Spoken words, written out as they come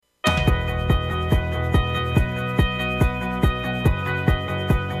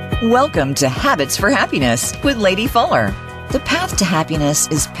Welcome to Habits for Happiness with Lady Fuller. The path to happiness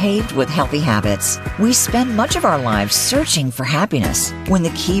is paved with healthy habits. We spend much of our lives searching for happiness when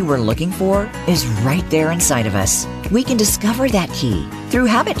the key we're looking for is right there inside of us. We can discover that key through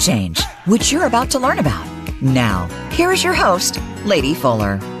habit change, which you're about to learn about. Now, here is your host, Lady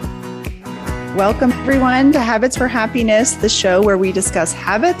Fuller. Welcome, everyone, to Habits for Happiness, the show where we discuss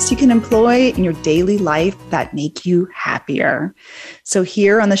habits you can employ in your daily life that make you happier. So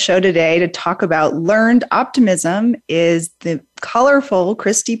here on the show today to talk about learned optimism is the colorful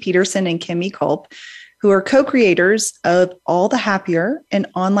Christy Peterson and Kimmy Culp, who are co-creators of All the Happier, an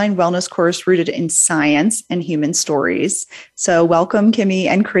online wellness course rooted in science and human stories. So welcome, Kimmy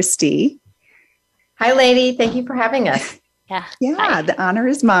and Christy. Hi, Lady. Thank you for having us. Yeah, Hi. The honor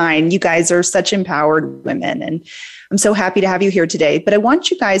is mine. You guys are such empowered women, and I'm so happy to have you here today. But I want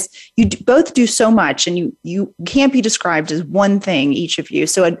you guys, both do so much, and you can't be described as one thing, each of you.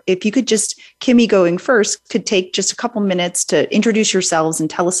 So if you could just, Kimmy going first, could take just a couple minutes to introduce yourselves and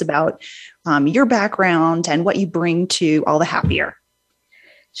tell us about your background and what you bring to All the Happier.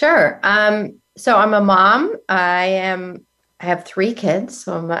 Sure. So I'm a mom. I have 3 kids.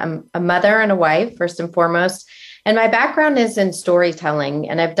 So I'm a mother and a wife, first and foremost. And my background is in storytelling,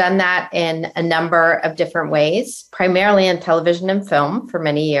 and I've done that in a number of different ways, primarily in television and film for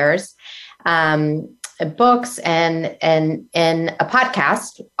many years, books and a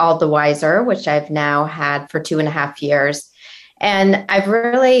podcast, All the Wiser, which I've now had for 2.5 years. And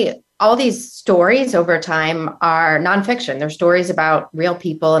all these stories over time are nonfiction. They're stories about real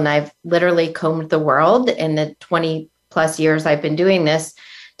people, and I've literally combed the world in the 20 plus years I've been doing this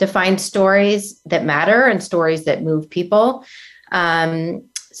to find stories that matter and stories that move people. And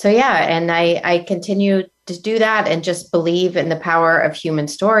I continue to do that and just believe in the power of human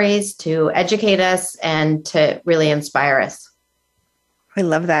stories to educate us and to really inspire us. I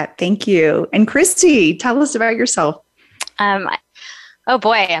love that. Thank you. And Christy, tell us about yourself. Oh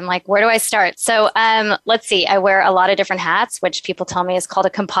boy, I'm like, where do I start? So let's see. I wear a lot of different hats, which people tell me is called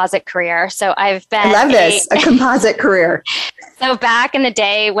a composite career. So I love this, a composite career. So back in the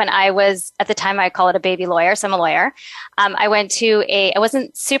day when I was, at the time I call it a baby lawyer, so I'm a lawyer. I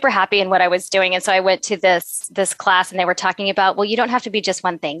wasn't super happy in what I was doing. And so I went to this class and they were talking about, well, you don't have to be just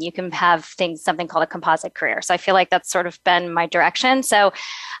one thing. You can have something called a composite career. So I feel like that's sort of been my direction. So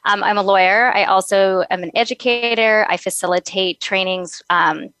I'm a lawyer. I also am an educator. I facilitate trainings.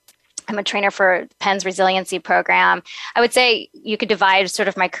 I'm a trainer for Penn's resiliency program. I would say you could divide sort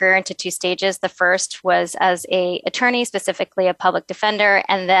of my career into 2 stages. The first was as an attorney, specifically a public defender,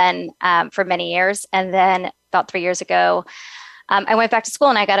 and then for many years. And then about 3 years ago, I went back to school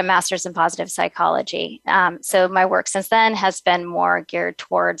and I got a master's in positive psychology. So my work since then has been more geared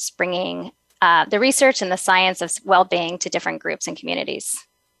towards bringing the research and the science of well-being to different groups and communities.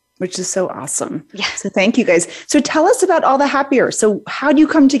 Which is so awesome. Yeah. So thank you guys. So tell us about All the Happier. So how do you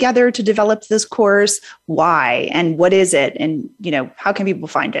come together to develop this course? Why? And what is it? And, how can people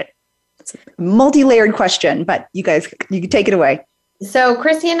find it? It's a multi-layered question, but you guys, you can take it away. So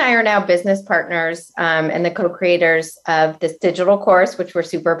Christy and I are now business partners and the co-creators of this digital course, which we're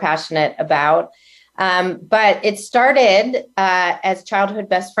super passionate about. But it started as childhood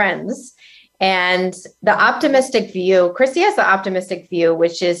best friends. And the optimistic view, Christy has the optimistic view,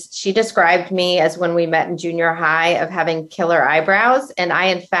 which is she described me as when we met in junior high of having killer eyebrows. And I,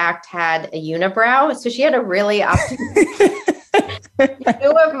 in fact, had a unibrow. So she had a really optimistic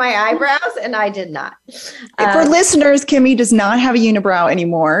view of my eyebrows, and I did not. For listeners, Kimmy does not have a unibrow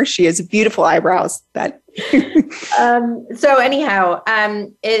anymore. She has beautiful eyebrows. So anyhow,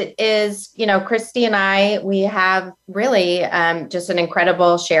 it is, Christy and I, we have really just an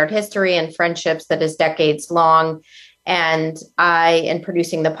incredible shared history and friendships that is decades long. And I, in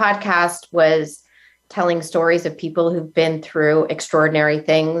producing the podcast, was telling stories of people who've been through extraordinary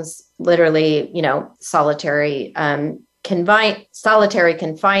things, literally, solitary confinement,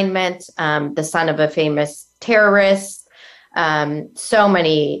 the son of a famous terrorist, so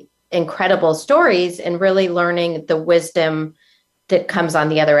many incredible stories, and really learning the wisdom that comes on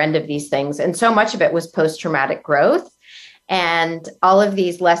the other end of these things. And so much of it was post-traumatic growth. And all of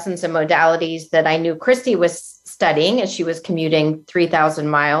these lessons and modalities that I knew Christy was studying as she was commuting 3,000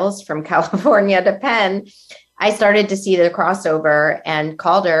 miles from California to Penn, I started to see the crossover and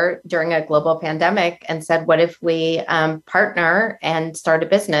called her during a global pandemic and said, what if we partner and start a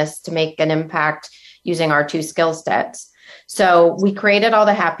business to make an impact using our 2 skill sets? So we created All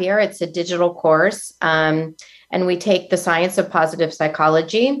the Happier. It's a digital course, and we take the science of positive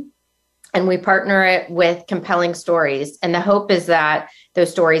psychology and we partner it with compelling stories. And the hope is that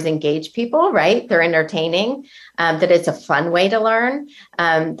those stories engage people, right? They're entertaining, that it's a fun way to learn,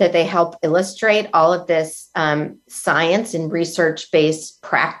 that they help illustrate all of this science and research-based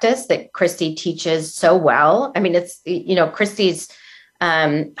practice that Christy teaches so well. I mean, it's, Christy's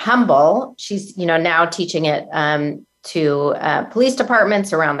humble. She's, now teaching it to police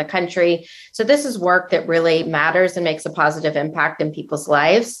departments around the country. So this is work that really matters and makes a positive impact in people's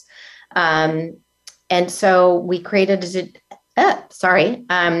lives. And so we created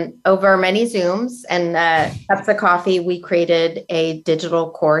over many Zooms and cups of coffee, we created a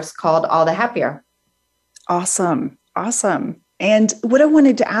digital course called All the Happier. Awesome. And what I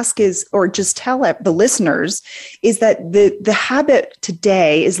wanted to ask is, or just tell the listeners, is that the habit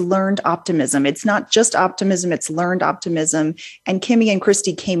today is learned optimism. It's not just optimism, it's learned optimism. And Kimmy and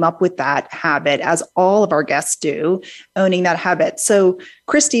Christy came up with that habit, as all of our guests do, owning that habit. So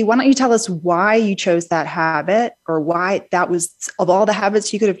Christy, why don't you tell us why you chose that habit, or why that was, of all the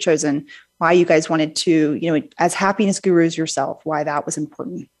habits you could have chosen, why you guys wanted to, as happiness gurus yourself, why that was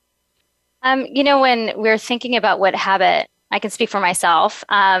important? When we're thinking about what habit, I can speak for myself,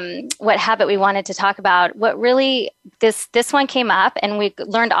 what habit we wanted to talk about, what really, this one came up, and we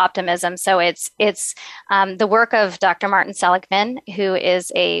learned optimism. So it's the work of Dr. Martin Seligman, who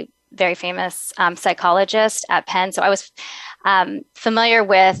is a very famous psychologist at Penn. So I was familiar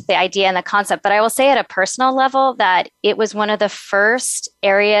with the idea and the concept, but I will say at a personal level that it was one of the first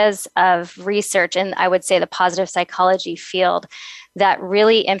areas of research in, I would say, the positive psychology field that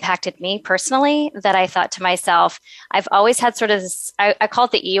really impacted me personally, that I thought to myself, I've always had sort of this, I call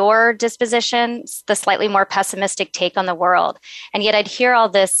it the Eeyore disposition, the slightly more pessimistic take on the world. And yet I'd hear all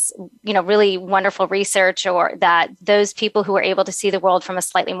this, really wonderful research, or that those people who were able to see the world from a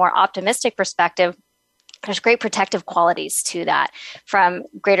slightly more optimistic perspective, there's great protective qualities to that, from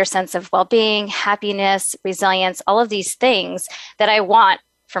greater sense of well-being, happiness, resilience, all of these things that I want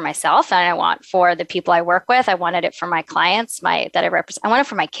for myself, and I want for the people I work with. I wanted it for my clients, that I represent. I want it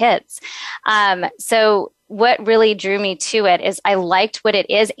for my kids. So what really drew me to it is I liked what it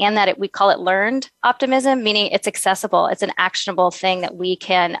is, and that we call it learned optimism, meaning it's accessible. It's an actionable thing that we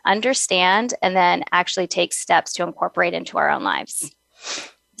can understand and then actually take steps to incorporate into our own lives.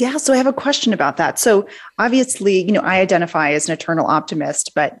 Yeah. So I have a question about that. So obviously, I identify as an eternal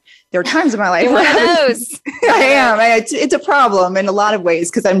optimist, but there are times in my life where I am. It's a problem in a lot of ways,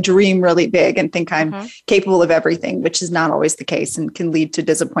 because I'm dream really big and think I'm capable of everything, which is not always the case and can lead to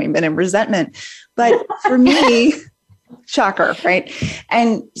disappointment and resentment. But for me, shocker, right?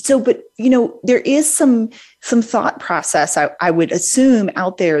 And so, but there is some thought process, I would assume,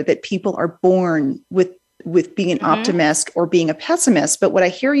 out there that people are born with being an optimist or being a pessimist. But what I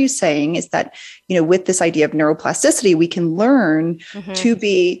hear you saying is that, with this idea of neuroplasticity, we can learn to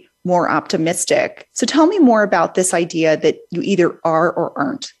be more optimistic. So tell me more about this idea that you either are or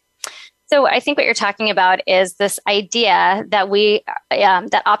aren't. So I think what you're talking about is this idea that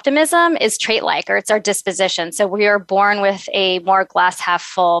that optimism is trait-like, or it's our disposition. So we are born with a more glass half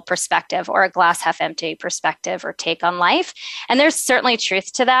full perspective, or a glass half empty perspective or take on life. And there's certainly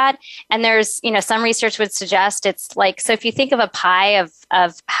truth to that. And there's, some research would suggest it's like, so if you think of a pie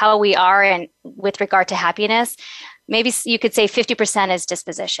of how we are and with regard to happiness, maybe you could say 50% is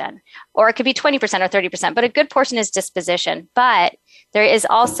disposition, or it could be 20% or 30%, but a good portion is disposition. But there is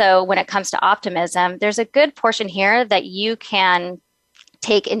also, when it comes to optimism, there's a good portion here that you can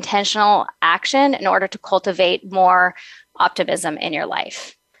take intentional action in order to cultivate more optimism in your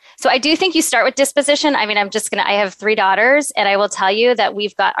life. So I do think you start with disposition. I mean, I have 3 daughters, and I will tell you that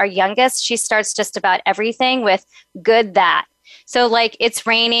we've got our youngest, she starts just about everything with good that. So like it's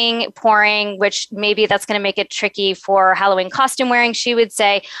raining, pouring, which maybe that's going to make it tricky for Halloween costume wearing. She would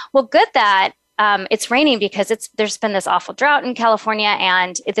say, well, good that it's raining because there's been this awful drought in California,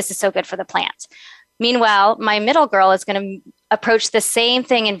 and this is so good for the plants. Meanwhile, my middle girl is going to approach the same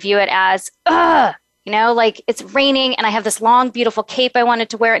thing and view it as, like it's raining and I have this long, beautiful cape I wanted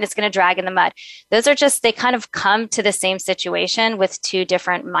to wear and it's going to drag in the mud. Those are they kind of come to the same situation with 2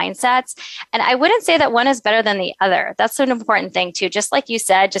 different mindsets. And I wouldn't say that one is better than the other. That's an important thing too. Just like you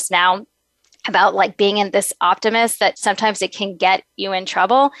said just now about like being in this optimist, that sometimes it can get you in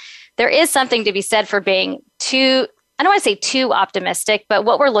trouble. There is something to be said for being I don't want to say too optimistic, but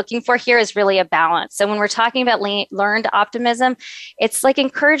what we're looking for here is really a balance. So when we're talking about learned optimism, it's like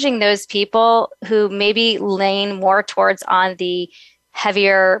encouraging those people who maybe lean more towards on the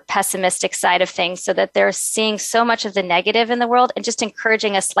heavier pessimistic side of things, so that they're seeing so much of the negative in the world, and just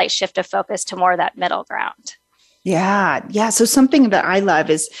encouraging a slight shift of focus to more of that middle ground. Yeah. So something that I love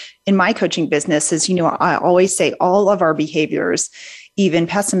is in my coaching business is, I always say all of our behaviors even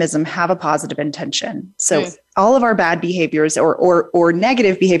pessimism have a positive intention. So all of our bad behaviors or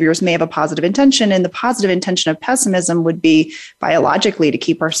negative behaviors may have a positive intention. And the positive intention of pessimism would be biologically to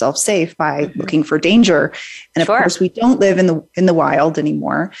keep ourselves safe by looking for danger. And of course, we don't live in the wild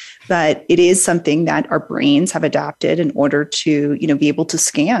anymore, but it is something that our brains have adapted in order to, be able to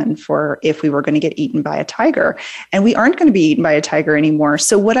scan for if we were going to get eaten by a tiger. And we aren't going to be eaten by a tiger anymore.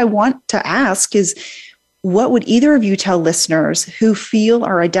 So what I want to ask is, what would either of you tell listeners who feel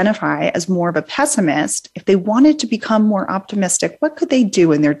or identify as more of a pessimist, if they wanted to become more optimistic, what could they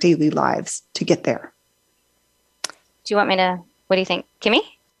do in their daily lives to get there? Do you want me to, what do you think, Kimmy?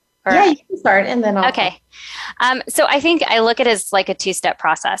 Yeah, you can start and then I'll. Okay. So I think I look at it as like a two-step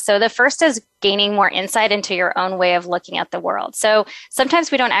process. So the first is gaining more insight into your own way of looking at the world. So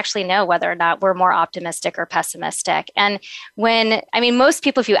sometimes we don't actually know whether or not we're more optimistic or pessimistic. And most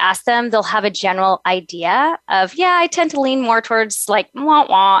people, if you ask them, they'll have a general idea of, I tend to lean more towards like, wah,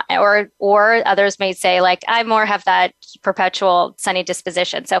 wah, or others may say like, I more have that perpetual sunny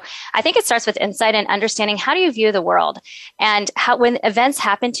disposition. So I think it starts with insight and understanding, how do you view the world, and how, when events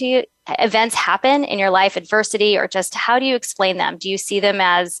happen in your life, adversity, or just how do you explain them? Do you see them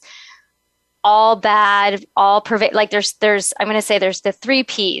as all bad, all like there's I'm going to say there's the 3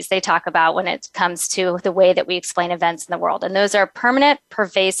 P's they talk about when it comes to the way that we explain events in the world. And those are permanent,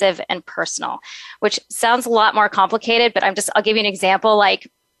 pervasive, and personal, which sounds a lot more complicated, but I'll give you an example.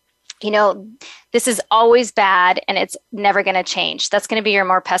 Like, this is always bad and it's never going to change. That's going to be your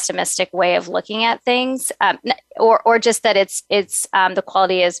more pessimistic way of looking at things, or just that it's the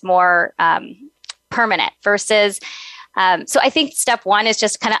quality is more permanent versus. So I think step one is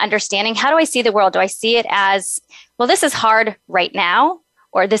just kind of understanding, how do I see the world? Do I see it as, well, this is hard right now,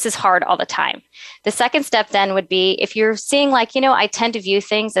 or this is hard all the time? The second step then would be, if you're seeing like, I tend to view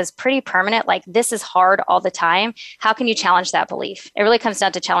things as pretty permanent, like this is hard all the time, how can you challenge that belief? It really comes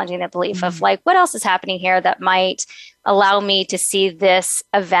down to challenging the belief of like, what else is happening here that might allow me to see this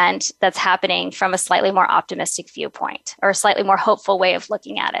event that's happening from a slightly more optimistic viewpoint, or a slightly more hopeful way of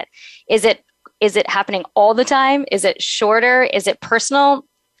looking at it? Is it happening all the time? Is it shorter? Is it personal?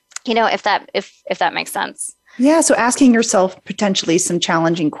 If that makes sense. Yeah. So asking yourself potentially some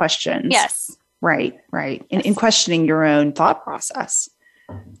challenging questions. Yes. Right. And questioning your own thought process.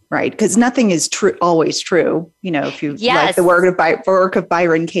 Right. Because nothing is always true. If you like the work of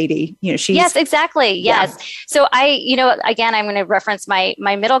Byron Katie, she's. Yes, exactly. Yes. Yeah. So again, I'm going to reference my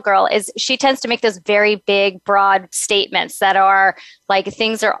middle girl. Is she tends to make those very big, broad statements that are like,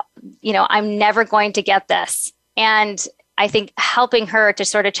 things are, I'm never going to get this. And I think helping her to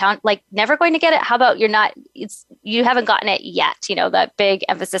sort of challenge, like, never going to get it. How about you haven't gotten it yet? That big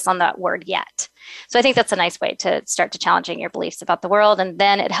emphasis on that word yet. So I think that's a nice way to start to challenging your beliefs about the world. And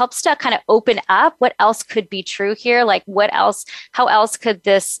then it helps to kind of open up what else could be true here. Like how else could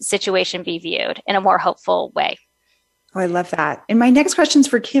this situation be viewed in a more hopeful way? Oh, I love that. And my next question is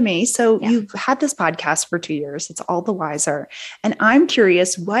for Kimmy. So you've had this podcast for 2 years. It's All the Wiser. And I'm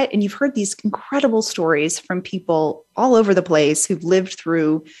curious and you've heard these incredible stories from people all over the place who've lived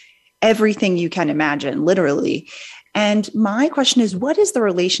through everything you can imagine, literally. And my question is, what is the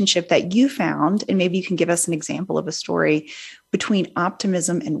relationship that you found, and maybe you can give us an example of a story, between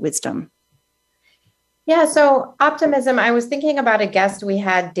optimism and wisdom? Yeah, so optimism, I was thinking about a guest we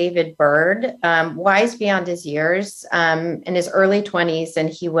had, David Bird, wise beyond his years, in his early 20s, and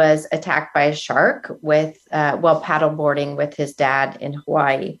he was attacked by a shark while paddleboarding with his dad in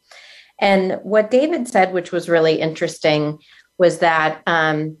Hawaii. And what David said, which was really interesting, was that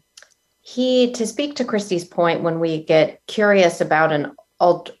to speak to Christy's point, when we get curious about an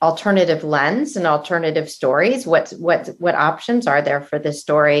alternative lens and alternative stories, what options are there for this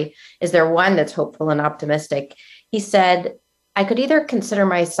story? Is there one that's hopeful and optimistic? He said, I could either consider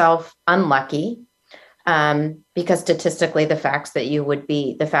myself unlucky, because statistically the fact that you would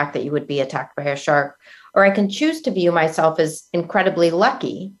be attacked by a shark, or I can choose to view myself as incredibly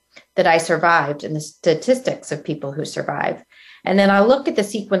lucky that I survived, and the statistics of people who survive. And then I look at the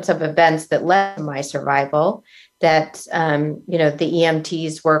sequence of events that led to my survival, that, the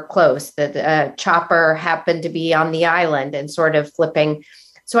EMTs were close, that a chopper happened to be on the island and sort of flipping.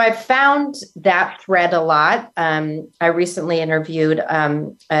 So I've found that thread a lot. I recently interviewed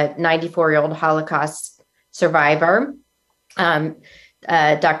a 94-year-old Holocaust survivor,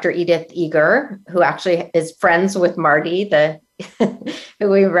 Dr. Edith Eger, who actually is friends with Marty, who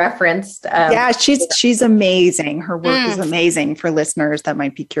we referenced. She's amazing. Her work is amazing for listeners that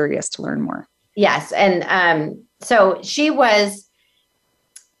might be curious to learn more. Yes. And so she was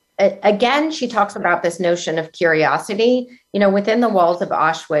again, she talks about this notion of curiosity. Within the walls of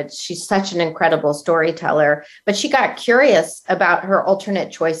Auschwitz, she's such an incredible storyteller, but she got curious about her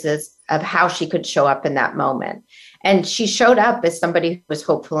alternate choices of how she could show up in that moment. And she showed up as somebody who was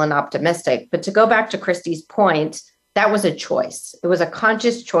hopeful and optimistic. But to go back to Christy's point, that was a choice. It was a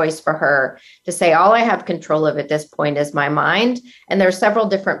conscious choice for her to say, all I have control of at this point is my mind. And there are several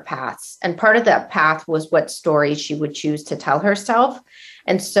different paths. And part of that path was what story she would choose to tell herself.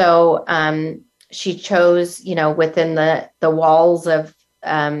 And so she chose, within the walls of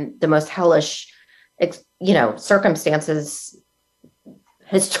the most hellish, circumstances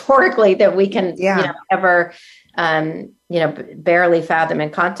historically that we can ever, barely fathom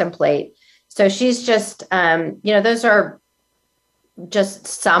and contemplate. So she's just, those are just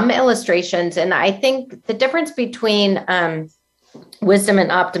some illustrations. And I think the difference between wisdom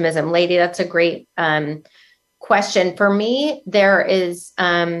and optimism, Lady, that's a great question. For me, there is,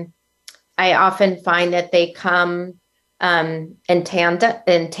 I often find that they come in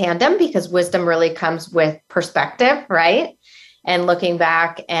tandem because wisdom really comes with perspective, right? And looking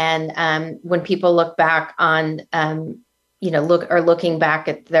back, and when people look back on, looking back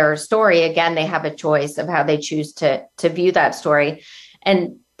at their story, again, they have a choice of how they choose to view that story.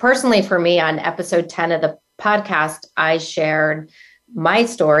 And personally, for me, on episode 10 of the podcast, I shared my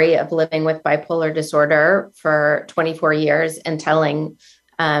story of living with bipolar disorder for 24 years and telling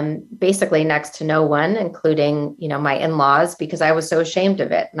basically next to no one, including, my in-laws, because I was so ashamed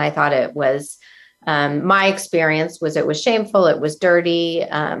of it. And I thought it was, my experience was, it was shameful, it was dirty,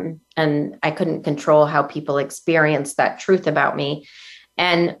 and I couldn't control how people experienced that truth about me.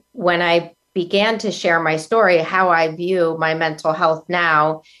 And when I began to share my story, how I view my mental health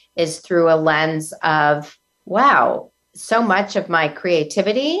now is through a lens of, wow, so much of my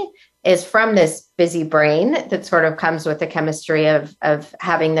creativity is from this busy brain that sort of comes with the chemistry of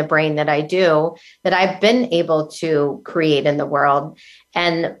having the brain that I do, that I've been able to create in the world.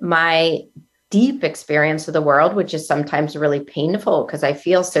 And my deep experience of the world, which is sometimes really painful because I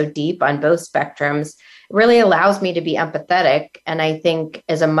feel so deep on both spectrums, really allows me to be empathetic. And I think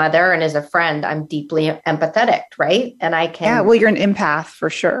as a mother and as a friend, I'm deeply empathetic, right? And I can... Yeah, well, you're an empath for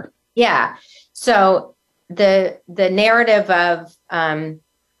sure. Yeah. So the narrative of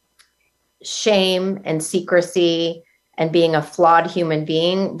shame and secrecy and being a flawed human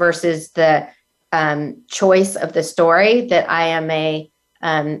being versus the choice of the story that I am a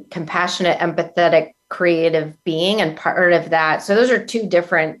compassionate, empathetic, creative being, and part of that. So those are two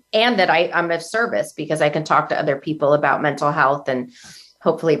different, and that I'm of service because I can talk to other people about mental health and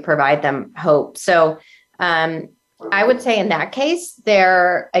hopefully provide them hope. So I would say in that case,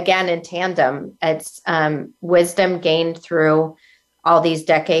 they're again in tandem. It's wisdom gained through all these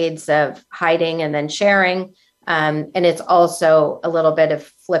decades of hiding and then sharing. And it's also a little bit of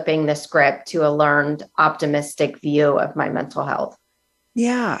flipping the script to a learned optimistic view of my mental health.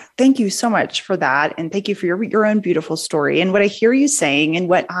 Yeah. Thank you so much for that. And thank you for your own beautiful story. And what I hear you saying and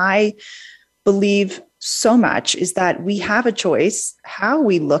what I believe so much is that we have a choice how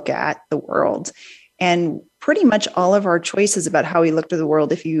we look at the world. And pretty much all of our choices about how we look at the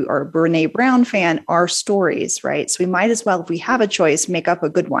world, if you are a Brene Brown fan, are stories, right? So we might as well, if we have a choice, make up a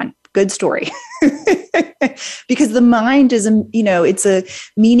good one, good story. Because the mind is, it's a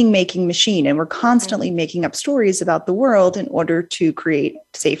meaning-making machine, and we're constantly making up stories about the world in order to create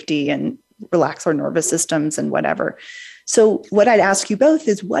safety and relax our nervous systems and whatever. So what I'd ask you both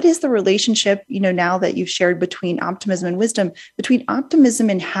is, what is the relationship, now that you've shared between optimism and wisdom, between optimism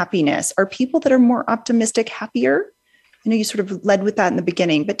and happiness? Are people that are more optimistic happier? I know you sort of led with that in the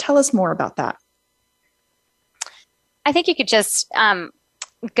beginning, but tell us more about that. I think you could just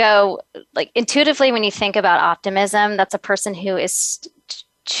go like intuitively when you think about optimism, that's a person who is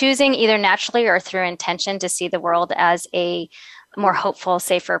choosing either naturally or through intention to see the world as a more hopeful,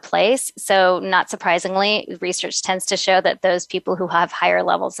 safer place. So not surprisingly, research tends to show that those people who have higher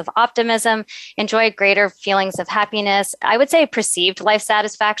levels of optimism enjoy greater feelings of happiness. I would say perceived life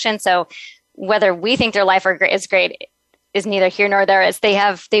satisfaction. So whether we think their life is great is neither here nor there. Is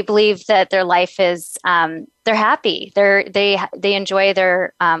they believe that their life is they're happy. They enjoy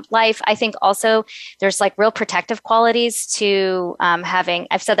their life. I think also there's like real protective qualities to having.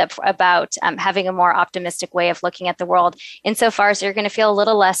 I've said that about having a more optimistic way of looking at the world. Insofar as you're going to feel a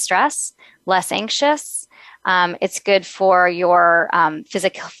little less stress, less anxious. It's good for your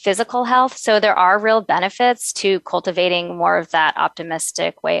physical health. So there are real benefits to cultivating more of that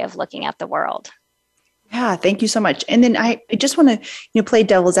optimistic way of looking at the world. Yeah, thank you so much. And then I just want to, play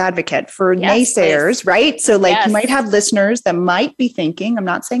devil's advocate for Yes, naysayers, please. right? So like Yes. you might have listeners that might be thinking, I'm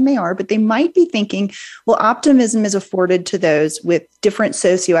not saying they are, but they might be thinking, well, optimism is afforded to those with different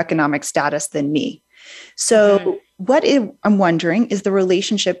socioeconomic status than me. So I'm wondering is the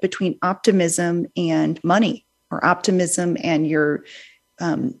relationship between optimism and money, or optimism and your,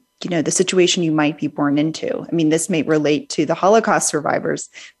 the situation you might be born into. I mean, this may relate to the Holocaust survivors,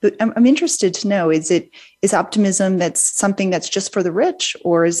 but I'm interested to know, is optimism that's something that's just for the rich,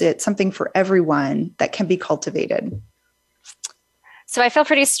 or is it something for everyone that can be cultivated? So I feel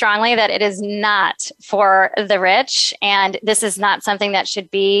pretty strongly that it is not for the rich, and this is not something that should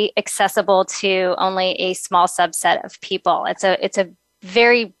be accessible to only a small subset of people. It's a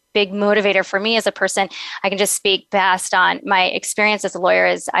very big motivator for me as a person. I can just speak past on my experience as a lawyer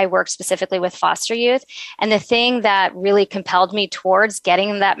is I work specifically with foster youth. And the thing that really compelled me towards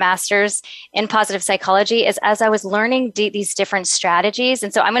getting that master's in positive psychology is as I was learning these different strategies.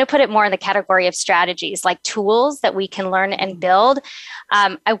 And so I'm going to put it more in the category of strategies, like tools that we can learn and build.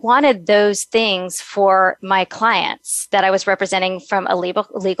 I wanted those things for my clients that I was representing from a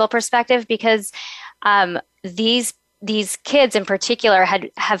legal perspective, because these kids in particular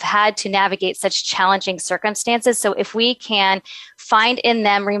have had to navigate such challenging circumstances. So if we can find in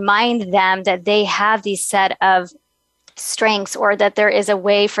them, remind them that they have these set of strengths, or that there is a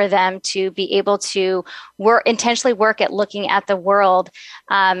way for them to be able to intentionally work at looking at the world.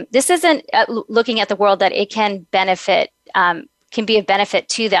 This isn't looking at the world that it can benefit, can be a benefit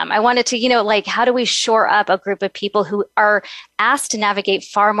to them. I wanted to, how do we shore up a group of people who are asked to navigate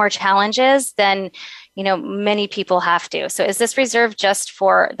far more challenges than many people have to. So is this reserved just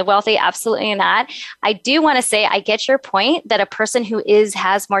for the wealthy? Absolutely not. I do want to say, I get your point that a person who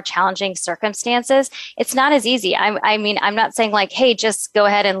has more challenging circumstances, it's not as easy. I mean, I'm not saying like, hey, just go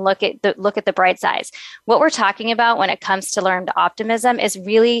ahead and look at the bright sides. What we're talking about when it comes to learned optimism is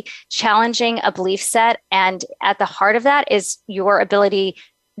really challenging a belief set. And at the heart of that is your ability.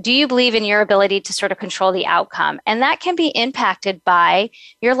 Do you believe in your ability to sort of control the outcome? And that can be impacted by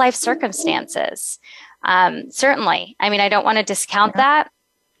your life circumstances. Certainly. I mean, I don't want to discount that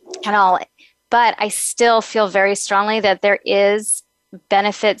at all, but I still feel very strongly that there is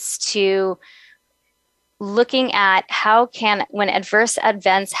benefits to looking at when adverse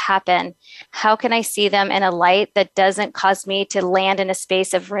events happen, how can I see them in a light that doesn't cause me to land in a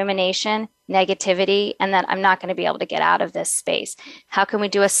space of rumination, negativity, and that I'm not going to be able to get out of this space? How can we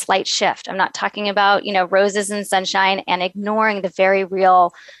do a slight shift? I'm not talking about, roses and sunshine and ignoring the very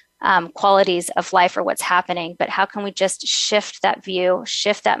real qualities of life or what's happening, but how can we just shift that view,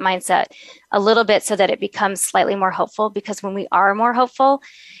 shift that mindset a little bit so that it becomes slightly more hopeful? Because when we are more hopeful,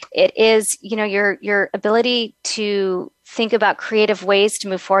 it is, your ability to think about creative ways to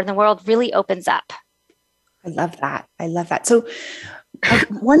move forward in the world really opens up. I love that. So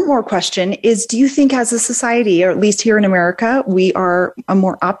one more question is, do you think as a society, or at least here in America, we are a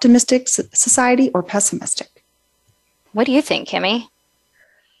more optimistic society or pessimistic? What do you think, Kimmy?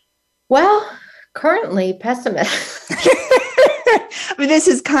 Well, currently pessimist. I mean, this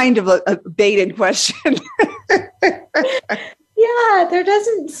is kind of a baited question. Yeah, there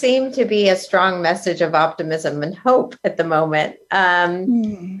doesn't seem to be a strong message of optimism and hope at the moment. I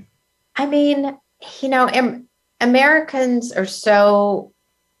mean, Americans are so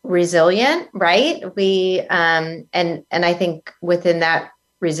resilient, right? We and I think within that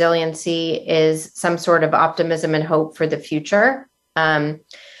resiliency is some sort of optimism and hope for the future.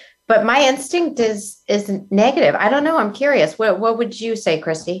 But my instinct is negative. I don't know. I'm curious. What would you say,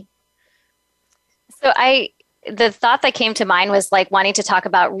 Christy? So the thought that came to mind was like wanting to talk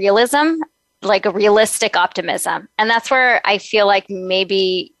about realism, like a realistic optimism. And that's where I feel like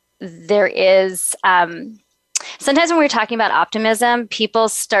maybe there is, sometimes when we're talking about optimism, people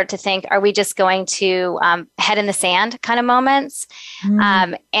start to think, are we just going to head in the sand kind of moments?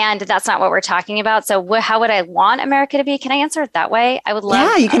 And that's not what we're talking about. So how would I want America to be? Can I answer it that way? I would love.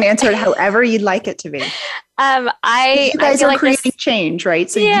 Yeah, you can answer it however you'd like it to be. You guys are creating change, right?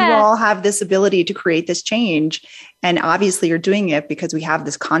 So you all have this ability to create this change. And obviously you're doing it because we have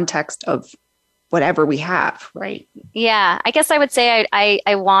this context of whatever we have, right? Yeah, I guess I would say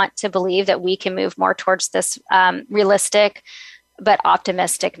I want to believe that we can move more towards this realistic but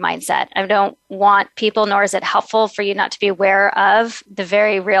optimistic mindset. I don't want people, nor is it helpful for you not to be aware of the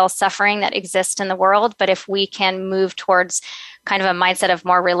very real suffering that exists in the world. But if we can move towards kind of a mindset of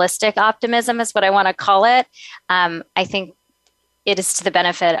more realistic optimism is what I want to call it, I think it is to the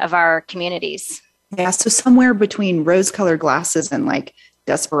benefit of our communities. Yeah, so somewhere between rose-colored glasses and like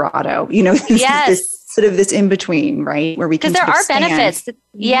desperado, Yes. this sort of this in between, right? Where we can, because there are stand. benefits.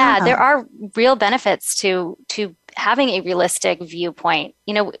 Yeah, there are real benefits to having a realistic viewpoint.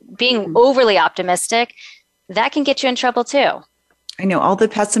 Being overly optimistic, that can get you in trouble too. I know all the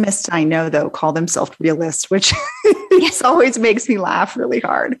pessimists I know, though, call themselves realists, which always makes me laugh really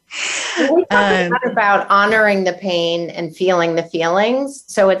hard. We talk a lot about honoring the pain and feeling the feelings.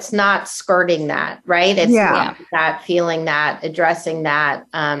 So it's not skirting that, right? It's that feeling that, addressing that,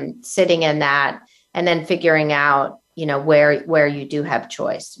 sitting in that, and then figuring out, where you do have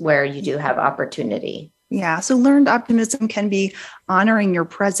choice, where you do have opportunity. Yeah. So learned optimism can be honoring your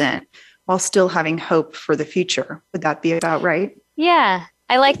present while still having hope for the future. Would that be about right? Yeah,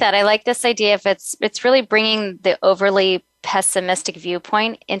 I like that. I like this idea of it's really bringing the overly pessimistic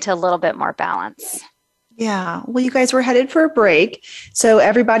viewpoint into a little bit more balance. Yeah. Well, you guys were headed for a break. So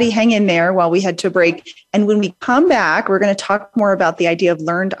everybody hang in there while we head to a break. And when we come back, we're going to talk more about the idea of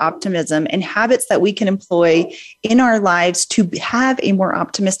learned optimism and habits that we can employ in our lives to have a more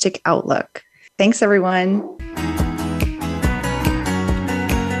optimistic outlook. Thanks, everyone.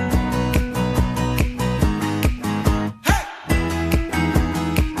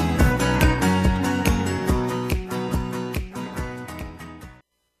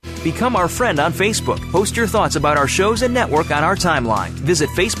 Become our friend on Facebook. Post your thoughts about our shows and network on our timeline. Visit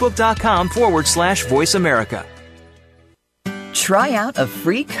facebook.com/Voice America. Try out a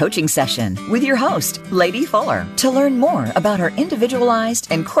free coaching session with your host, Lady Fuller, to learn more about her individualized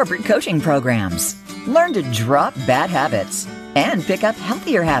and corporate coaching programs. Learn to drop bad habits and pick up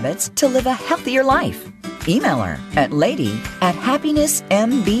healthier habits to live a healthier life. Email her at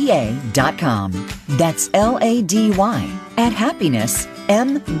lady@happinessmba.com. That's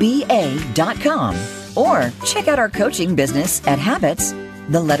LADY@happinessmba.com. Or check out our coaching business at Habits,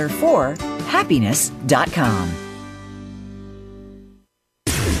 the letter 4, happiness.com.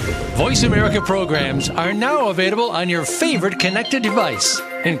 Voice America programs are now available on your favorite connected device,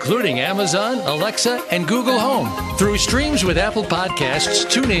 including Amazon, Alexa, and Google Home. Through streams with Apple Podcasts,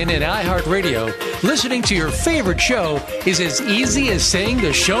 TuneIn, and iHeartRadio, listening to your favorite show is as easy as saying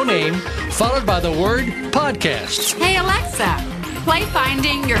the show name followed by the word podcast. Hey, Alexa, play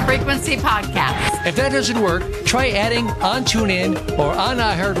Finding Your Frequency podcast. If that doesn't work, try adding on TuneIn or on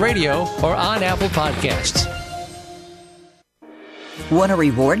iHeartRadio or on Apple Podcasts. Want to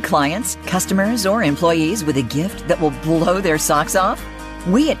reward clients, customers, or employees with a gift that will blow their socks off?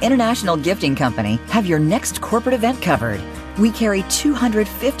 We at International Gifting Company have your next corporate event covered. We carry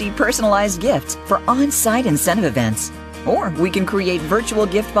 250 personalized gifts for on-site incentive events. Or we can create virtual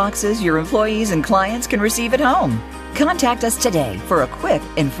gift boxes your employees and clients can receive at home. Contact us today for a quick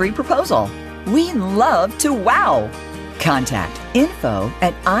and free proposal. We love to wow! Contact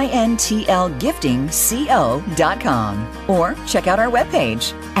info@intlgiftingco.com or check out our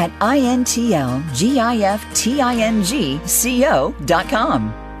webpage at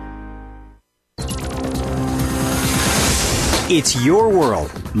intlgiftingco.com. It's your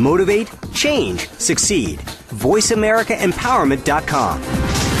world. Motivate, change, succeed. VoiceAmericaEmpowerment.com.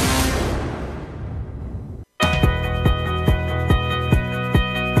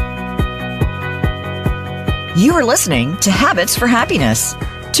 You are listening to Habits for Happiness.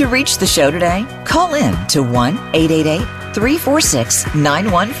 To reach the show today, call in to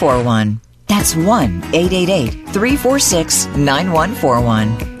 1-888-346-9141. That's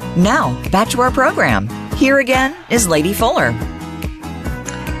 1-888-346-9141. Now, back to our program. Here again is Lady Fuller.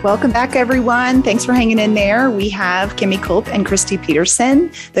 Welcome back, everyone. Thanks for hanging in there. We have Kimmy Culp and Christy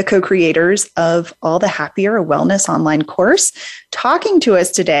Peterson, the co-creators of All the Happier, a wellness online course, talking to us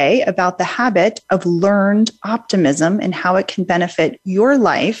today about the habit of learned optimism and how it can benefit your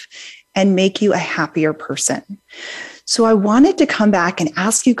life and make you a happier person. So I wanted to come back and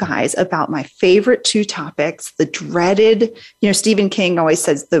ask you guys about my favorite two topics, the dreaded, Stephen King always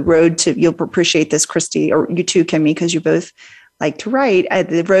says the road to, you'll appreciate this, Christy, or you too, Kimmy, because you both like to write,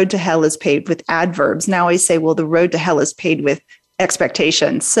 the road to hell is paved with adverbs. Now I say, well, the road to hell is paved with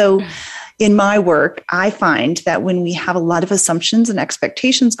expectations. So in my work, I find that when we have a lot of assumptions and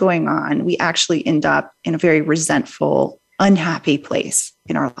expectations going on, we actually end up in a very resentful, unhappy place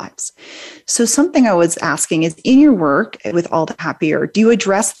in our lives. So something I was asking is, in your work with All the Happier, do you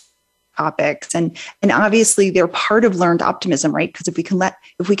address topics? And obviously they're part of learned optimism, right? Because if we can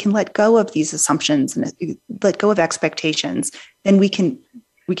let go of these assumptions and let go of expectations, then we can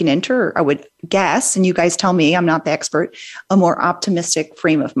enter, I would guess, and you guys tell me, I'm not the expert, a more optimistic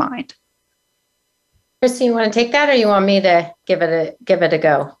frame of mind. Christy, you want to take that, or you want me to give it a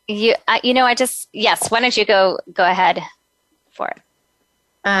go? Yes. Why don't you go ahead for it?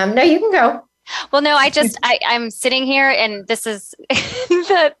 No, you can go. Well, no, I'm sitting here and this is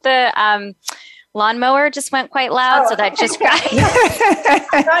the lawnmower just went quite loud. So that just,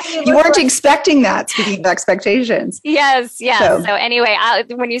 you weren't expecting that, speaking of expectations. Yes. So anyway,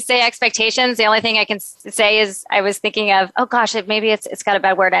 when you say expectations, the only thing I can say is I was thinking of, oh gosh, maybe it's got a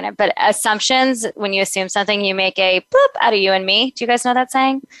bad word in it, but assumptions, when you assume something, you make a bloop out of you and me. Do you guys know that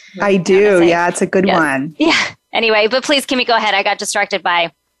saying? I do. Yeah, it's a good one. Yeah. Anyway, but please, Kimmy, go ahead. I got distracted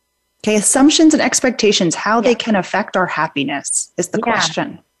by. Okay, assumptions and expectations, how they can affect our happiness is the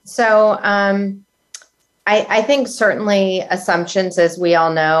question. So I think certainly assumptions, as we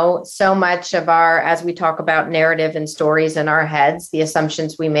all know, so much of as we talk about narrative and stories in our heads, the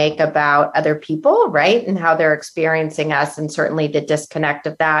assumptions we make about other people, right? And how they're experiencing us, and certainly the disconnect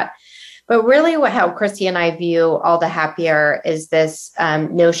of that. But really how Christy and I view All the Happier is this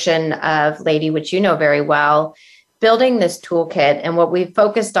notion of, Lady, which you know very well, building this toolkit. And what we've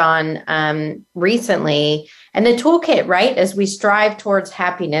focused on recently, and the toolkit, right, as we strive towards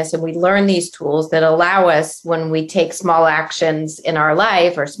happiness and we learn these tools that allow us, when we take small actions in our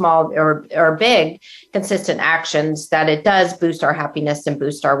life, or small or big, consistent actions, that it does boost our happiness and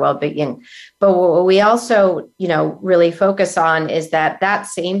boost our well-being. But what we also, really focus on is that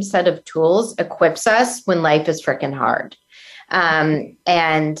same set of tools equips us when life is freaking hard.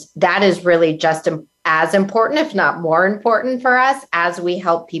 And that is really just as important, if not more important for us, as we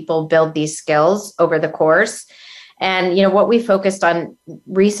help people build these skills over the course. And, what we focused on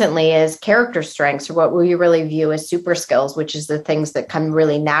recently is character strengths, or what we really view as super skills, which is the things that come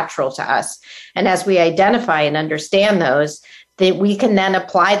really natural to us. And as we identify and understand those, that we can then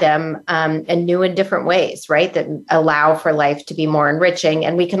apply them in new and different ways, right? That allow for life to be more enriching.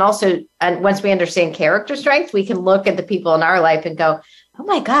 And we can also, and once we understand character strengths, we can look at the people in our life and go, oh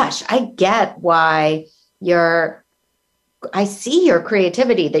my gosh, I get why I see your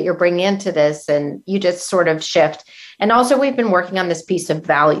creativity that you're bringing into this, and you just sort of shift. And also we've been working on this piece of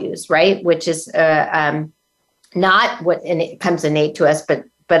values, right? Which is not what it comes innate to us, but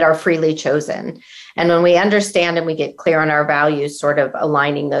are freely chosen. And when we understand and we get clear on our values, sort of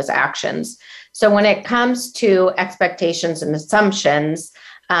aligning those actions. So when it comes to expectations and assumptions,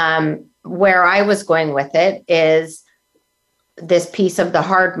 where I was going with it is this piece of the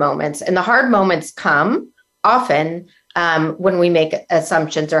hard moments. And the hard moments come often when we make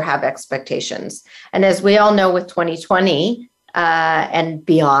assumptions or have expectations. And as we all know, with 2020 and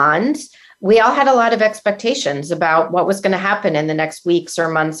beyond, we all had a lot of expectations about what was going to happen in the next weeks or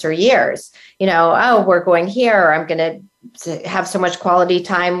months or years. We're going here. I'm going to have so much quality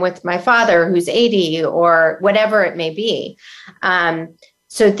time with my father who's 80, or whatever it may be.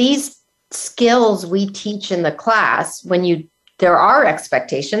 So these skills we teach in the class, there are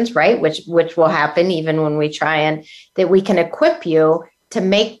expectations, right? Which will happen even when we try, and that we can equip you to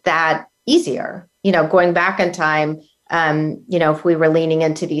make that easier. Going back in time, if we were leaning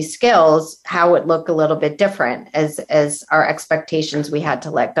into these skills, how it look a little bit different as our expectations we had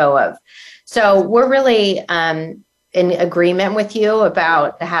to let go of. So we're really in agreement with you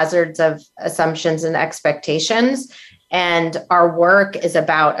about the hazards of assumptions and expectations. And our work is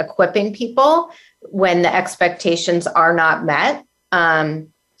about equipping people when the expectations are not met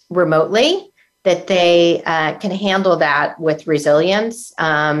remotely, that they can handle that with resilience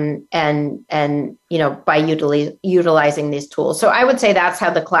and by utilizing these tools. So I would say that's how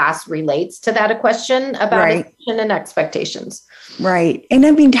the class relates to that question about assumption and expectations. Right. And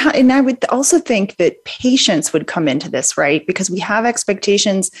and I would also think that patience would come into this, right? Because we have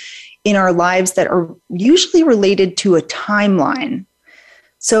expectations in our lives that are usually related to a timeline.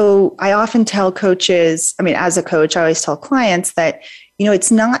 So I often tell coaches, as a coach, I always tell clients that, it's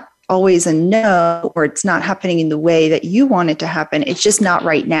not always a no, or it's not happening in the way that you want it to happen. It's just not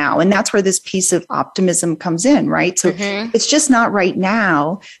right now. And that's where this piece of optimism comes in, right? So it's just not right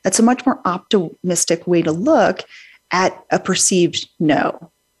now. That's a much more optimistic way to look at a perceived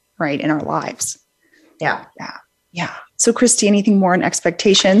no, right, in our lives. Yeah. So Christy, anything more on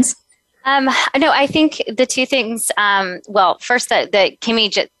expectations? No, I think the two things, first that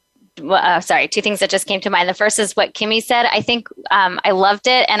Kimmy two things that just came to mind. The first is what Kimmy said. I think I loved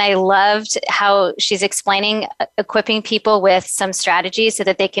it. And I loved how she's explaining equipping people with some strategies so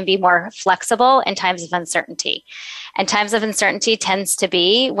that they can be more flexible in times of uncertainty. And times of uncertainty tends to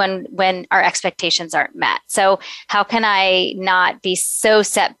be when our expectations aren't met. So how can I not be so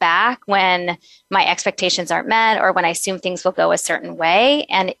set back when my expectations aren't met, or when I assume things will go a certain way?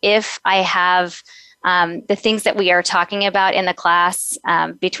 And if I have the things that we are talking about in the class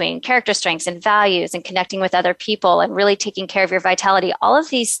between character strengths and values and connecting with other people and really taking care of your vitality, all of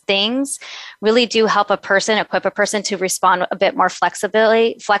these things really do help equip a person to respond a bit more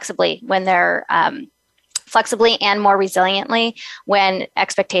flexibly when they're flexibly and more resiliently when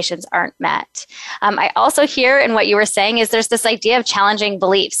expectations aren't met. I also hear in what you were saying is there's this idea of challenging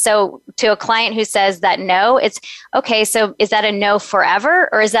beliefs. So to a client who says that no, it's okay, so is that a no forever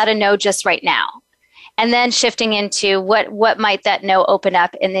or is that a no just right now? And then shifting into what might that no open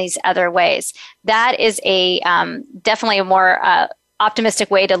up in these other ways. That is a definitely a more optimistic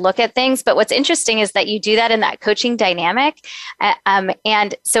way to look at things. But what's interesting is that you do that in that coaching dynamic.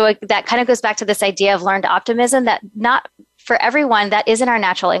 And so that kind of goes back to this idea of learned optimism, that not for everyone, that isn't our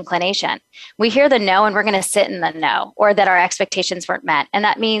natural inclination. We hear the no and we're going to sit in the no, or that our expectations weren't met. And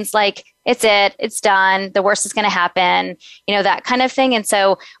that means like, it's done. The worst is going to happen, that kind of thing. And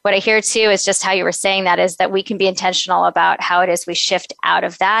so what I hear too is just how you were saying that is that we can be intentional about how it is we shift out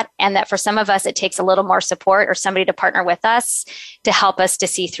of that. And that for some of us, it takes a little more support or somebody to partner with us to help us to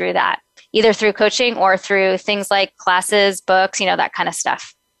see through that, either through coaching or through things like classes, books, that kind of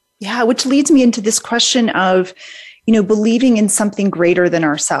stuff. Yeah, which leads me into this question of, believing in something greater than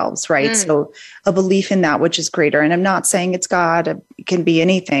ourselves, right? So a belief in that which is greater. And I'm not saying it's God. It can be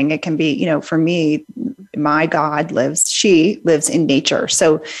anything. It can be, for me, my God she lives in nature.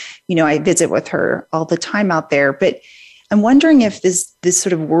 So, I visit with her all the time out there. But I'm wondering if this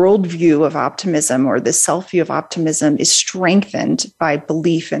sort of worldview of optimism or this self-view of optimism is strengthened by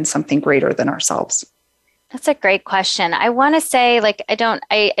belief in something greater than ourselves. That's a great question. I want to say, I don't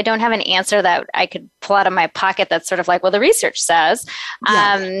have an answer that I could pull out of my pocket that's sort of like, well, the research says,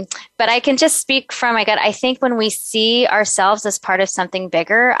 but I can just speak from my gut. I think when we see ourselves as part of something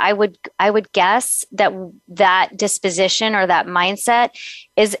bigger, I would guess that disposition or that mindset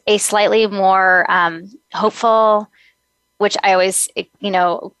is a slightly more hopeful, which I always,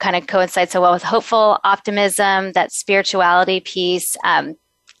 kind of coincides so well with hopeful optimism, that spirituality piece.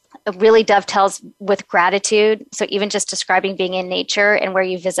 It really dovetails with gratitude. So even just describing being in nature and where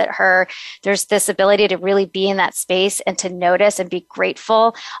you visit her, there's this ability to really be in that space and to notice and be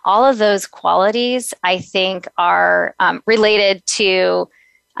grateful. All of those qualities, I think, are related to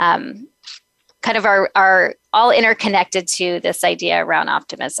kind of are all interconnected to this idea around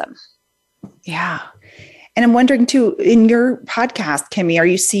optimism. Yeah. And I'm wondering too, in your podcast, Kimmy, are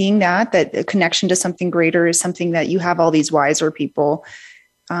you seeing that a connection to something greater is something that you have all these wiser people,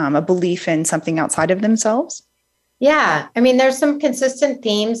 a belief in something outside of themselves? Yeah. I mean, there's some consistent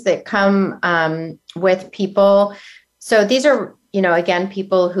themes that come with people. So these are, again,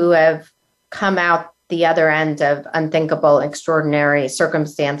 people who have come out the other end of unthinkable, extraordinary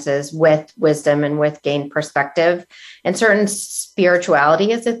circumstances with wisdom and with gained perspective. And certain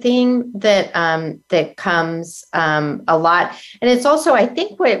spirituality is a theme that comes a lot. And it's also, I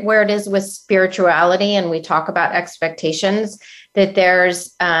think, where it is with spirituality, and we talk about expectations, that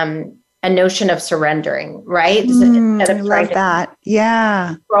there's a notion of surrendering, right? I love that.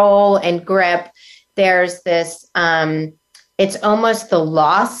 Yeah. Control and grip. There's this, it's almost the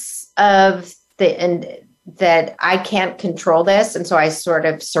loss of that I can't control this. And so I sort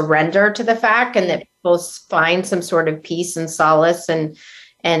of surrender to the fact, and that people find some sort of peace and solace and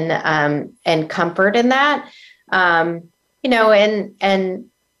comfort in that. So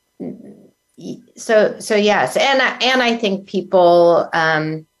yes. And I think people,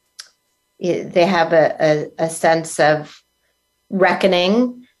 they have a sense of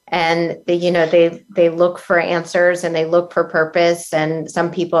reckoning, and they look for answers and they look for purpose. And some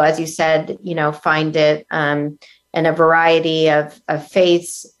people, as you said, find it in a variety of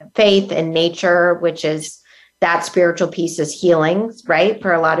faith and nature, which is that spiritual piece is healing, right?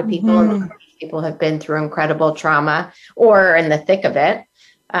 For a lot of people, mm-hmm. And people have been through incredible trauma or in the thick of it.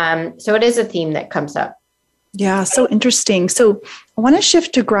 So it is a theme that comes up. Yeah, so interesting. So I want to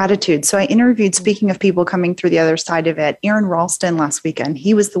shift to gratitude. So I interviewed, speaking of people coming through the other side of it, Aaron Ralston last weekend.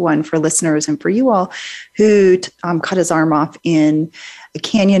 He was the one, for listeners and for you all, who cut his arm off in a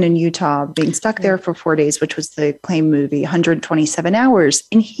canyon in Utah, being stuck there for 4 days, which was the acclaimed movie, 127 Hours.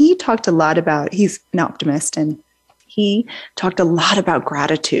 And he talked a lot about, he's an optimist, and he talked a lot about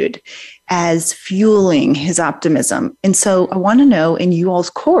gratitude as fueling his optimism. And so I want to know, in you all's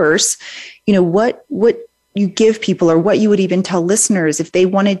course, what you give people, or what you would even tell listeners if they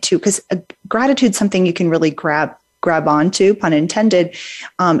wanted to, because gratitude is something you can really grab onto, pun intended,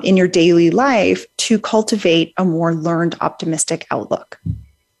 in your daily life to cultivate a more learned, optimistic outlook.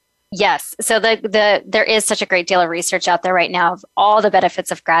 Yes. So there is such a great deal of research out there right now of all the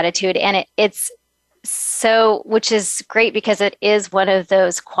benefits of gratitude, and it's So, which is great because it is one of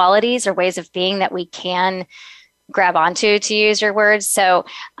those qualities or ways of being that we can grab onto, to use your words. So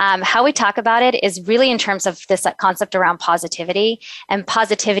how we talk about it is really in terms of this concept around positivity, and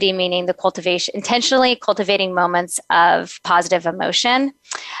positivity meaning the cultivation, intentionally cultivating moments of positive emotion.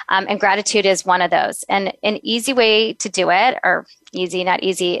 And gratitude is one of those. And an easy way to do it, or easy, not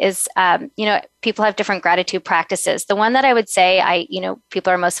easy, is, people have different gratitude practices. The one that I would say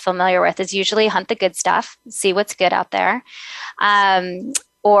people are most familiar with is usually hunt the good stuff, see what's good out there.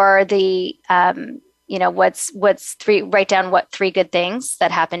 Or the, write down what 3 good things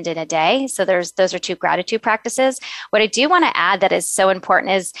that happened in a day. So those are 2 gratitude practices. What I do want to add that is so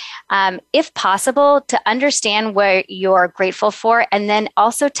important is, if possible, to understand what you're grateful for, and then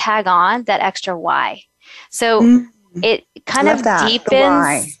also tag on that extra why. So it kind of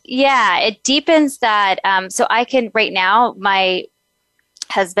deepens. Yeah, it deepens that. So I can right now, my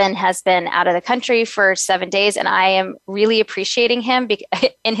husband has been out of the country for 7 days, and I am really appreciating him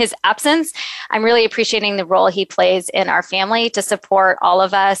in his absence. I'm really appreciating the role he plays in our family to support all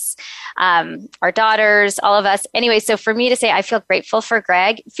of us, our daughters, all of us. Anyway, so for me to say I feel grateful for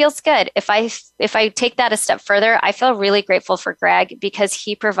Greg feels good. If I take that a step further, I feel really grateful for Greg because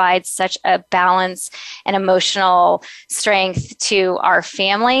he provides such a balance and emotional strength to our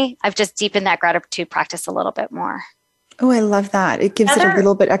family. I've just deepened that gratitude practice a little bit more. Oh, I love that. It gives it a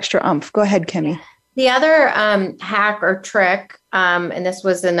little bit extra oomph. Go ahead, Kimmy. The other hack or trick, and this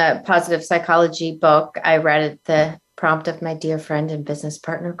was in a positive psychology book I read at the prompt of my dear friend and business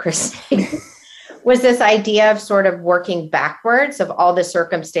partner, Christy, was this idea of sort of working backwards of all the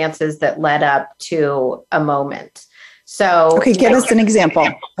circumstances that led up to a moment. So, okay, give us an example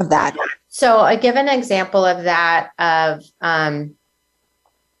of that. So I give an example of that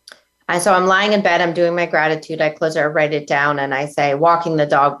so I'm lying in bed, I'm doing my gratitude, I close it, I write it down, and I say, walking the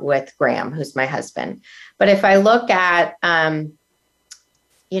dog with Graham, who's my husband. But if I look at, I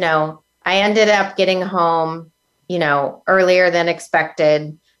ended up getting home, earlier than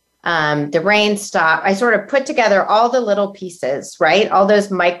expected. The rain stopped. I sort of put together all the little pieces, right? All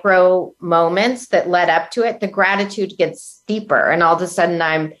those micro moments that led up to it. The gratitude gets deeper, and all of a sudden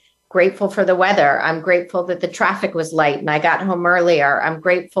I'm grateful for the weather. I'm grateful that the traffic was light and I got home earlier. I'm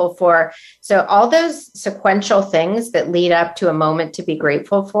grateful so all those sequential things that lead up to a moment to be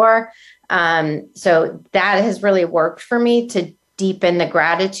grateful for. So that has really worked for me to deepen the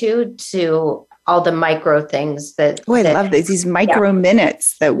gratitude to all the micro things that. Oh, I love these micro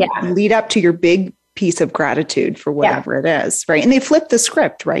minutes that lead up to your big piece of gratitude for whatever it is, right? And they flip the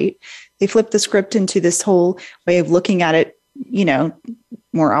script, right? They flip the script into this whole way of looking at it,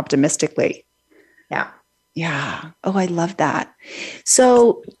 more optimistically. Yeah. Oh, I love that.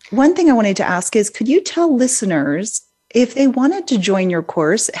 So one thing I wanted to ask is, could you tell listeners if they wanted to join your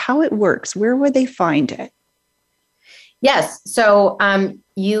course, how it works? Where would they find it? Yes. So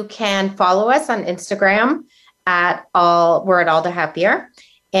you can follow us on Instagram we're at All the Happier,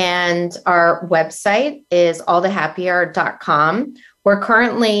 and our website is allthehappier.com. We're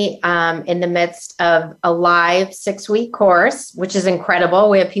currently in the midst of a live 6-week course, which is incredible.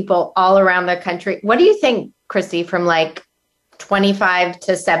 We have people all around the country. What do you think, Christy, from like 25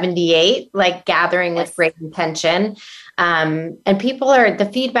 to 78, like gathering with great intention? And the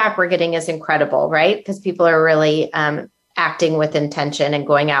feedback we're getting is incredible, right? Because people are really acting with intention and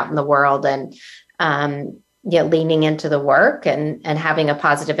going out in the world and leaning into the work and having a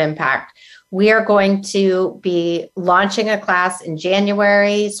positive impact. We are going to be launching a class in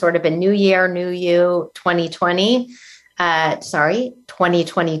January, sort of a new year, new you 2020.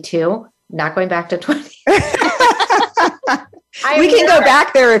 2022, not going back to 20. We can go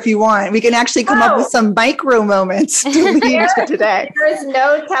back there if you want. We can actually come up with some micro moments to lead to today. There is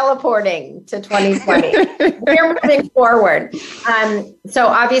no teleporting to 2020. We're moving forward. So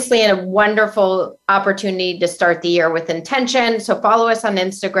obviously a wonderful opportunity to start the year with intention. So follow us on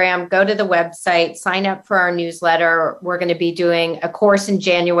Instagram, go to the website, sign up for our newsletter. We're going to be doing a course in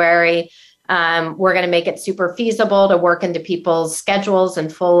January. We're going to make it super feasible to work into people's schedules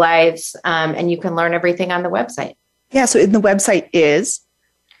and full lives. And you can learn everything on the website. Yeah. So the website is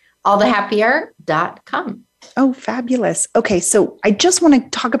allthehappier.com. Oh, fabulous. Okay. So I just want to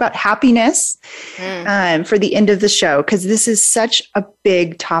talk about happiness for the end of the show, because this is such a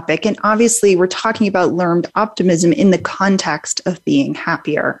big topic. And obviously we're talking about learned optimism in the context of being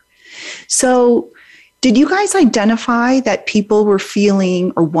happier. So did you guys identify that people were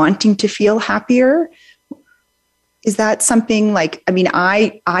feeling or wanting to feel happier? Is that something like,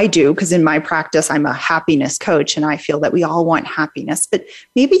 I do, because in my practice, I'm a happiness coach and I feel that we all want happiness, but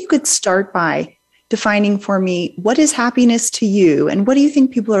maybe you could start by defining for me, what is happiness to you? And what do you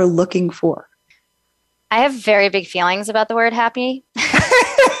think people are looking for? I have very big feelings about the word happy.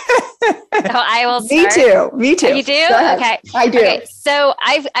 So I will start. Me too. You do? Okay. I do. Okay. So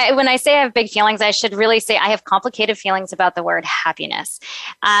when I say I have big feelings, I should really say I have complicated feelings about the word happiness,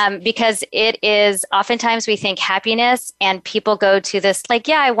 because it is oftentimes we think happiness and people go to this like,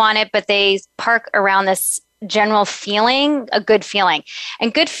 yeah, I want it, but they park around this general feeling, a good feeling.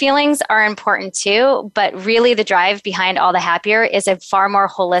 And good feelings are important too, but really the drive behind all the happier is a far more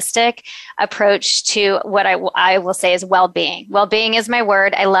holistic approach to what I will say is well-being. Well-being is my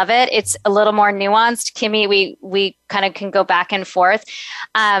word. I love it. It's a little more nuanced. Kimmy, we kind of can go back and forth.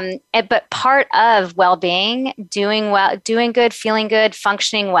 But part of well-being, doing well, doing good, feeling good,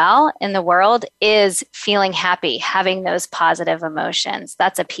 functioning well in the world is feeling happy, having those positive emotions.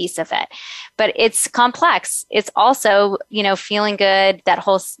 That's a piece of it. But it's complex. It's also, feeling good,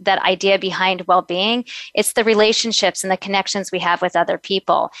 that idea behind well-being. It's the relationships and the connections we have with other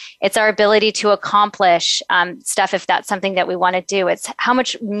people. It's our ability to accomplish stuff if that's something that we want to do. It's how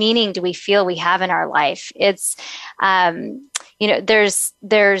much meaning do we feel we have in our life. It's,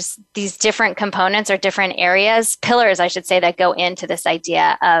 there's these different components or different areas, pillars, I should say, that go into this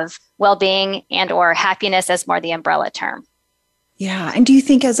idea of well-being and or happiness as more the umbrella term. Yeah. And do you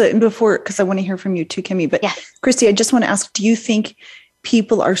think because I want to hear from you too, Kimmy, but yeah. Christy, I just want to ask, do you think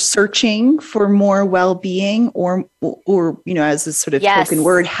people are searching for more well-being or as a sort of token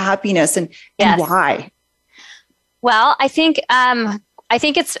word, happiness and why? Well, I think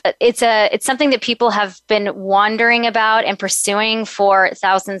it's something that people have been wondering about and pursuing for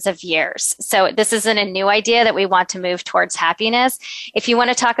thousands of years. So this isn't a new idea that we want to move towards happiness. If you want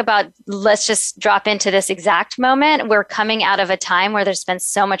to talk about, let's just drop into this exact moment. We're coming out of a time where there's been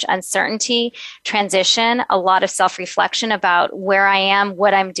so much uncertainty, transition, a lot of self-reflection about where I am,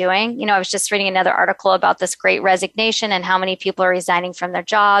 what I'm doing. I was just reading another article about this great resignation and how many people are resigning from their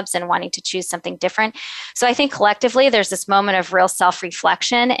jobs and wanting to choose something different. So I think collectively there's this moment of real self-reflection.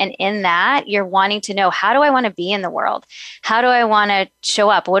 And in that, you're wanting to know, how do I want to be in the world? How do I want to show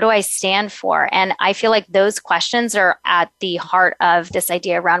up? What do I stand for? And I feel like those questions are at the heart of this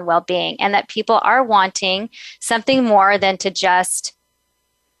idea around well-being, and that people are wanting something more than to just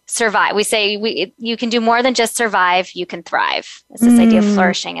survive. We say you can do more than just survive, you can thrive. It's this idea of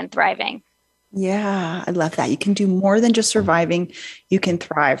flourishing and thriving. Yeah, I love that. You can do more than just surviving. You can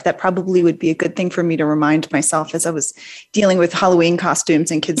thrive. That probably would be a good thing for me to remind myself as I was dealing with Halloween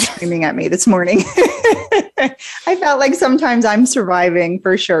costumes and kids screaming at me this morning. I felt like sometimes I'm surviving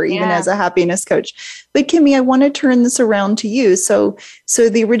for sure, even as a happiness coach. But Kimmy, I want to turn this around to you. So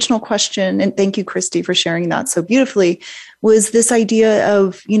the original question, and thank you, Christy, for sharing that so beautifully, was this idea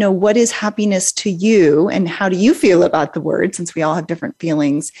of, what is happiness to you and how do you feel about the word, since we all have different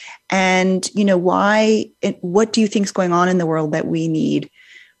feelings, and, what do you think is going on in the world that we need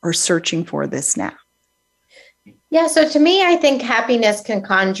or searching for this now? Yeah. So to me, I think happiness can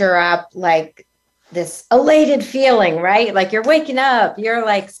conjure up like this elated feeling, right? Like you're waking up, you're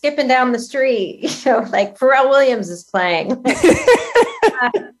like skipping down the street, like Pharrell Williams is playing.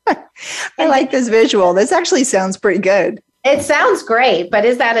 I like this visual. This actually sounds pretty good. It sounds great, but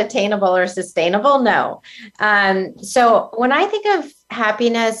is that attainable or sustainable? No. So when I think of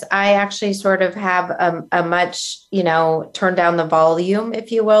happiness, I actually sort of have a much, turn down the volume,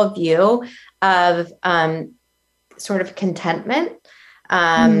 if you will, view of sort of contentment.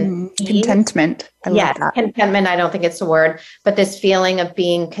 Contentment. I love that. Contentment. I don't think it's a word, but this feeling of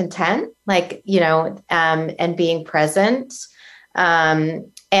being content, like, and being present.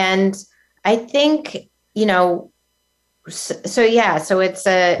 And I think, so it's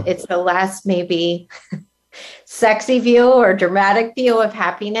the less maybe sexy view or dramatic view of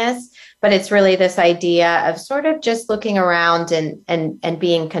happiness, but it's really this idea of sort of just looking around and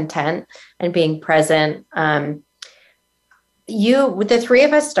being content and being present. The three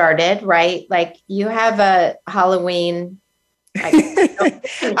of us started, right? Like you have a Halloween.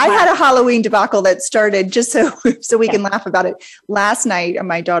 I had a Halloween debacle that started just so we can laugh about it. Last night,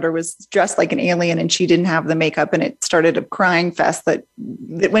 my daughter was dressed like an alien and she didn't have the makeup, and it started a crying fest that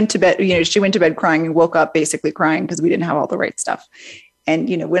went to bed. She went to bed crying and woke up basically crying because we didn't have all the right stuff, and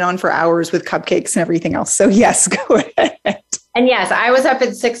went on for hours with cupcakes and everything else. So yes, go ahead. And yes, I was up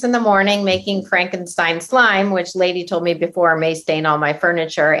at 6 a.m. making Frankenstein slime, which Lady told me before may stain all my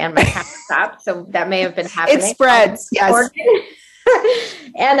furniture and my countertop. So that may have been happening. It spreads, yes.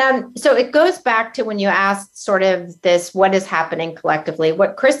 And so it goes back to when you asked sort of this, what is happening collectively?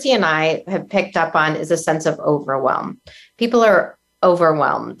 What Christy and I have picked up on is a sense of overwhelm. People are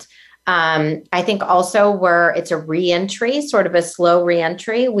overwhelmed. I think also it's a reentry, sort of a slow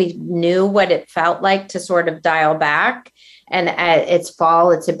reentry. We knew what it felt like to sort of dial back And it's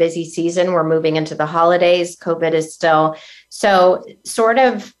fall, it's a busy season. We're moving into the holidays. COVID is still, so sort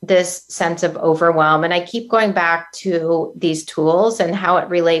of this sense of overwhelm. And I keep going back to these tools and how it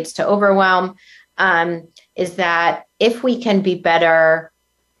relates to overwhelm, is that if we can be better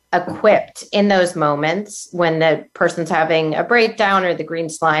equipped in those moments when the person's having a breakdown or the green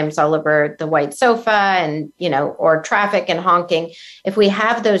slimes all over the white sofa and, or traffic and honking, if we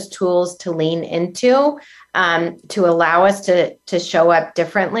have those tools to lean into, to allow us to show up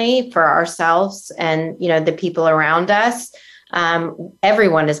differently for ourselves and, the people around us,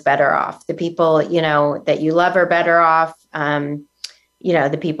 everyone is better off. The people, that you love are better off.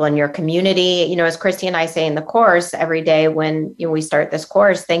 The people in your community, as Christy and I say in the course every day when we start this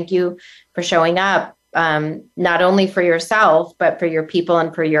course, thank you for showing up, not only for yourself, but for your people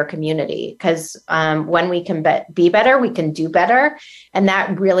and for your community. Because when we can be better, we can do better. And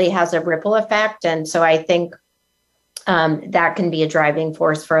that really has a ripple effect. And so I think that can be a driving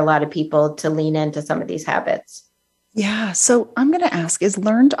force for a lot of people to lean into some of these habits. Yeah. So I'm going to ask, is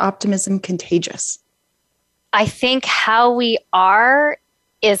learned optimism contagious? I think how we are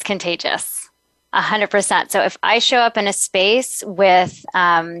is contagious, 100%. So if I show up in a space with,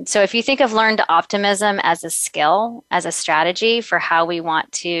 so if you think of learned optimism as a skill, as a strategy for how we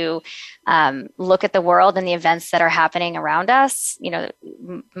want to look at the world and the events that are happening around us,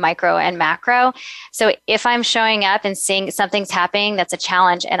 micro and macro. So if I'm showing up and seeing something's happening that's a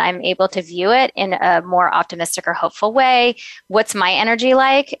challenge and I'm able to view it in a more optimistic or hopeful way, what's my energy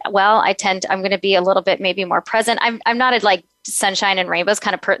like? Well, I'm going to be a little bit maybe more present. I'm not a sunshine and rainbows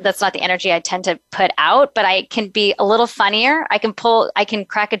kind of that's not the energy I tend to put out, but I can be a little funnier. I can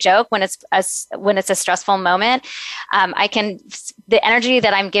crack a joke when it's a stressful moment. The energy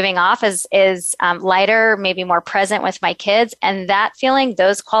that I'm giving off is lighter, maybe more present with my kids. And that feeling,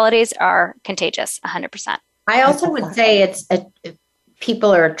 those qualities are contagious, 100%. I also would say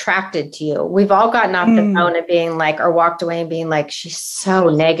people are attracted to you. We've all gotten off the phone and being like, or walked away and being like, she's so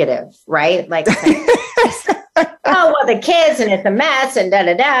negative, right? Like, oh, well, the kids and it's a mess and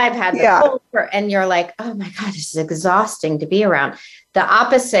da-da-da, I've had the cold and you're like, oh my God, this is exhausting to be around. The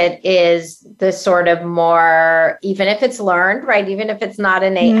opposite is the sort of more, even if it's learned, right? Even if it's not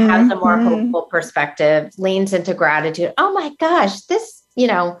innate, has a more hopeful perspective, leans into gratitude. Oh my gosh, this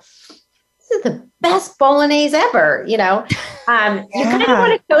is the best bolognese ever, You kind of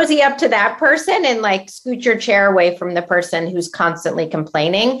want to cozy up to that person and scoot your chair away from the person who's constantly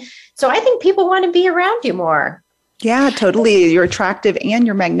complaining. So I think people want to be around you more. Yeah, totally. You're attractive and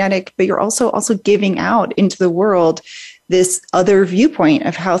you're magnetic, but you're also giving out into the world this other viewpoint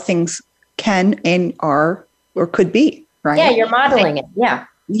of how things can and are or could be, right? Yeah, you're modeling it. Yeah.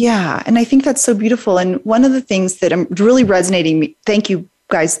 Yeah. And I think that's so beautiful. And one of the things that I'm really resonating, thank you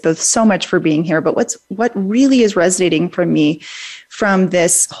guys both so much for being here, but what really is resonating from me from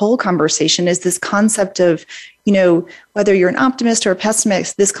this whole conversation is this concept of, whether you're an optimist or a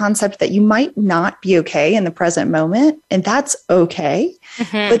pessimist, this concept that you might not be okay in the present moment, and that's okay,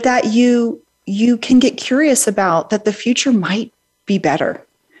 but that you can get curious about that the future might be better,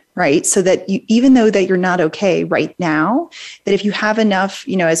 right? So that even though that you're not okay right now, that if you have enough,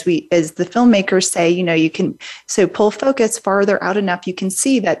 as the filmmakers say, you can pull focus farther out enough, you can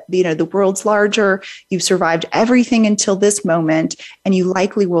see that, the world's larger, you've survived everything until this moment, and you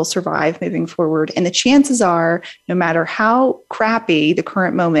likely will survive moving forward. And the chances are, no matter how crappy the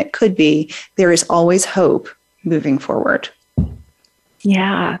current moment could be, there is always hope moving forward.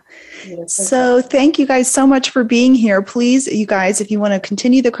 Yeah. So thank you guys so much for being here. Please, you guys, if you want to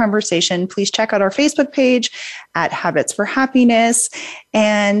continue the conversation, please check out our Facebook page at Habits for Happiness.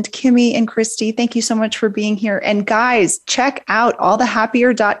 And Kimmy and Christy, thank you so much for being here. And guys, check out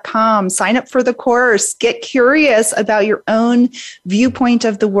allthehappier.com. Sign up for the course. Get curious about your own viewpoint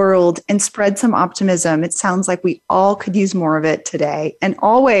of the world and spread some optimism. It sounds like we all could use more of it today and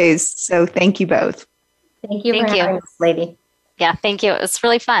always. So thank you both. Thank you for having us, lady. Yeah, thank you. It was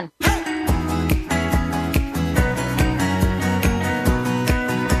really fun.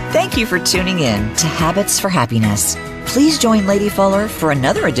 Thank you for tuning in to Habits for Happiness. Please join Lady Fuller for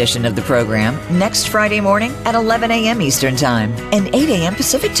another edition of the program next Friday morning at 11 a.m. Eastern Time and 8 a.m.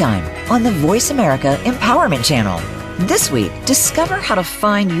 Pacific Time on the Voice America Empowerment Channel. This week, discover how to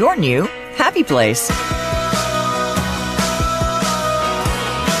find your new happy place.